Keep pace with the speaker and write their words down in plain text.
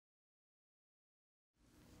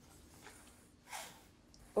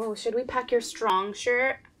Oh, should we pack your strong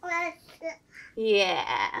shirt?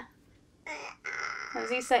 Yeah. As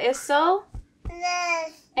Eesa is so?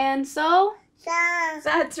 And so?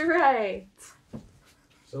 That's right.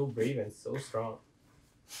 So brave and so strong.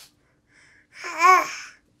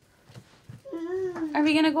 Are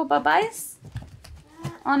we gonna go bye-byes?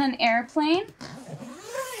 On an airplane?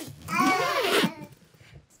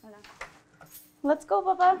 Let's go,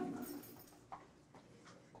 Baba.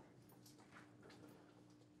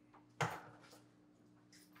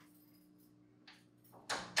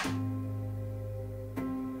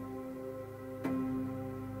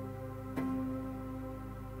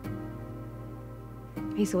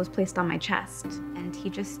 Eesa was placed on my chest, and he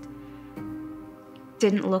just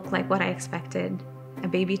didn't look like what I expected a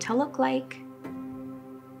baby to look like.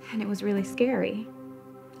 And it was really scary.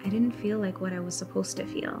 I didn't feel like what I was supposed to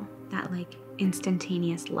feel, that like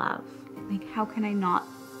instantaneous love. Like, how can I not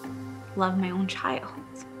love my own child?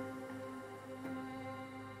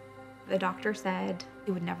 The doctor said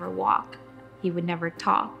he would never walk, he would never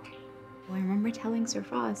talk. Well, I remember telling Sir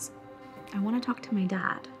Foz, I want to talk to my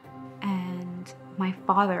dad. And my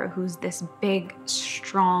father, who's this big,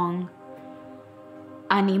 strong,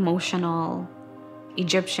 unemotional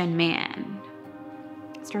Egyptian man,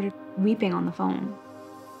 started weeping on the phone.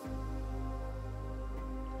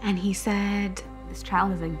 And he said, this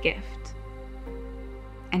child is a gift.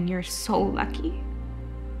 And you're so lucky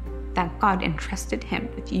that God entrusted him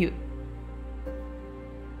with you.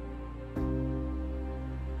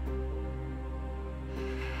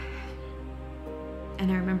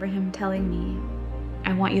 And I remember him telling me,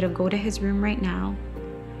 I want you to go to his room right now,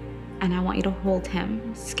 and I want you to hold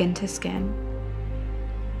him skin to skin.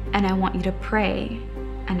 And I want you to pray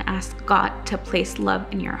and ask God to place love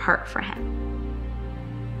in your heart for him.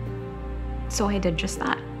 So I did just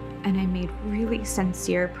that. And I made really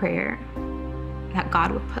sincere prayer that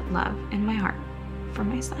God would put love in my heart for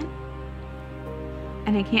my son.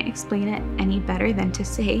 And I can't explain it any better than to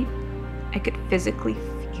say I could physically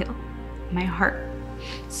feel my heart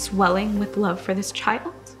swelling with love for this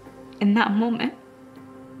child in that moment.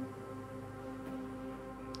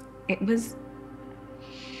 It was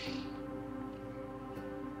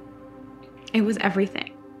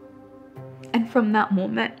everything. And from that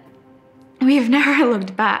moment, we've never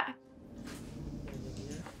looked back.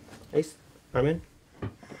 Ace, Armin.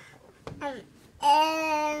 Good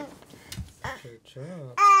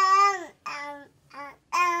job.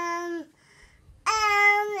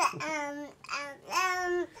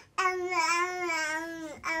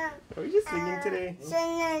 Are you singing today?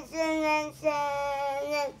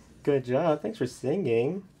 Good job. Thanks for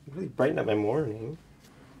singing. You really brightened up my morning.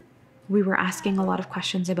 We were asking a lot of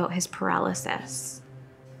questions about his paralysis.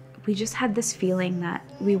 We just had this feeling that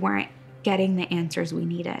we weren't getting the answers we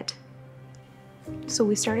needed. So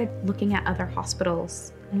we started looking at other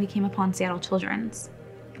hospitals, and we came upon Seattle Children's,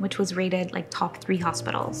 which was rated like top 3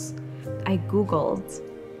 hospitals. I Googled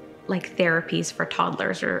like therapies for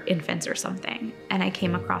toddlers or infants or something, and I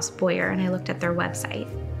came across Boyer, and I looked at their website.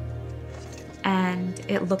 And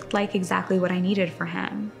it looked like exactly what I needed for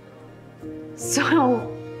him.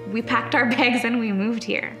 So we packed our bags and we moved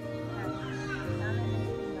here.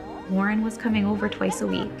 Lauren was coming over twice a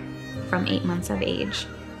week from 8 months of age.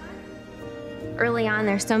 Early on,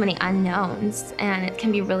 there's so many unknowns, and it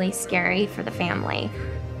can be really scary for the family.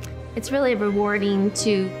 It's really rewarding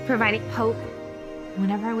to provide hope.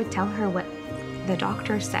 Whenever I would tell her what the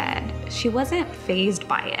doctor said, she wasn't fazed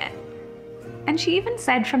by it. And she even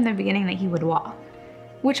said from the beginning that he would walk,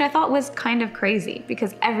 which I thought was kind of crazy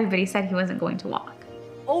because everybody said he wasn't going to walk.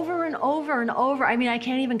 Over and over and over. I mean, I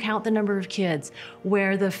can't even count the number of kids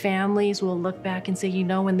where the families will look back and say, you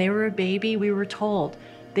know, when they were a baby, we were told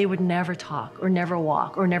they would never talk or never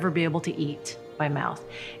walk or never be able to eat by mouth.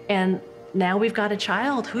 And now we've got a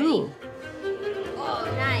child who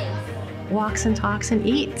walks and talks and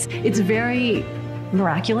eats. It's very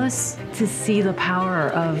miraculous to see the power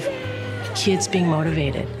of kids being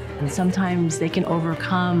motivated. And sometimes they can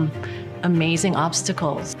overcome amazing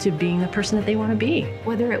obstacles to being the person that they want to be.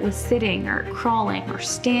 Whether it was sitting or crawling or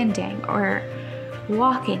standing or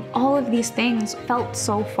walking, all of these things felt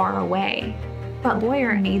so far away. But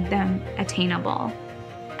Boyer made them attainable.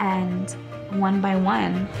 And one by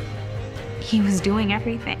one, he was doing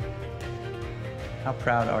everything. How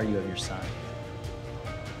proud are you of your son?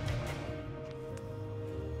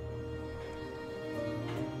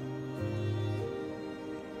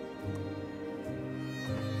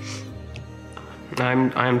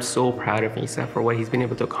 I'm so proud of Eesa for what he's been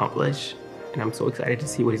able to accomplish, and I'm so excited to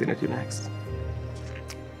see what he's gonna do next.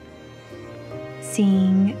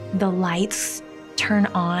 Seeing the lights turn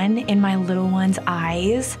on in my little one's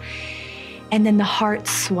eyes, and then the heart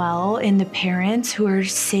swell in the parents who are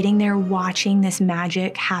sitting there watching this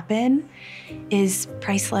magic happen is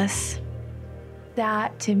priceless.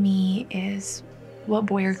 That to me is what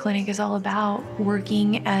Boyer Clinic is all about,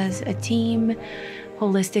 working as a team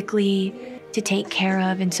holistically to take care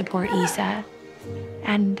of and support Eesa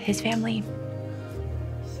and his family.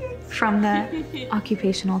 From the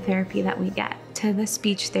occupational therapy that we get, to the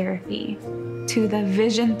speech therapy, to the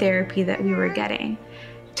vision therapy that we were getting,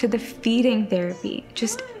 to the feeding therapy,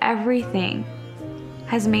 just everything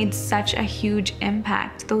has made such a huge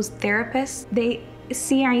impact. Those therapists, they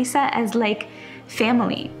see Eesa as like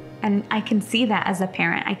family. And I can see that as a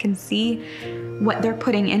parent. I can see what they're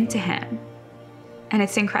putting into him. And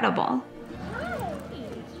it's incredible.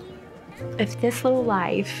 If this little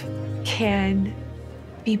life can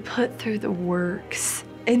be put through the works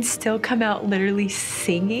and still come out literally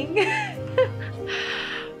singing,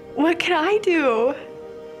 what can I do?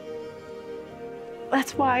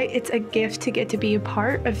 That's why it's a gift to get to be a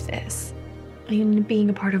part of this. And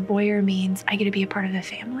being a part of Boyer means I get to be a part of the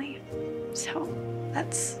family. So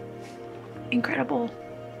that's incredible.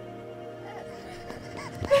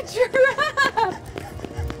 The giraffe!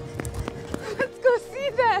 Let's go see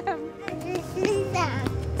them!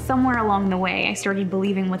 Somewhere along the way, I started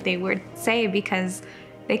believing what they would say because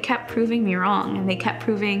they kept proving me wrong, and they kept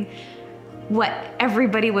proving what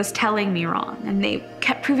everybody was telling me wrong, and they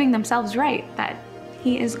kept proving themselves right, that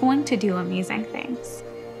he is going to do amazing things.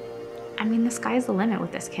 I mean, the sky's the limit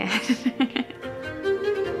with this kid.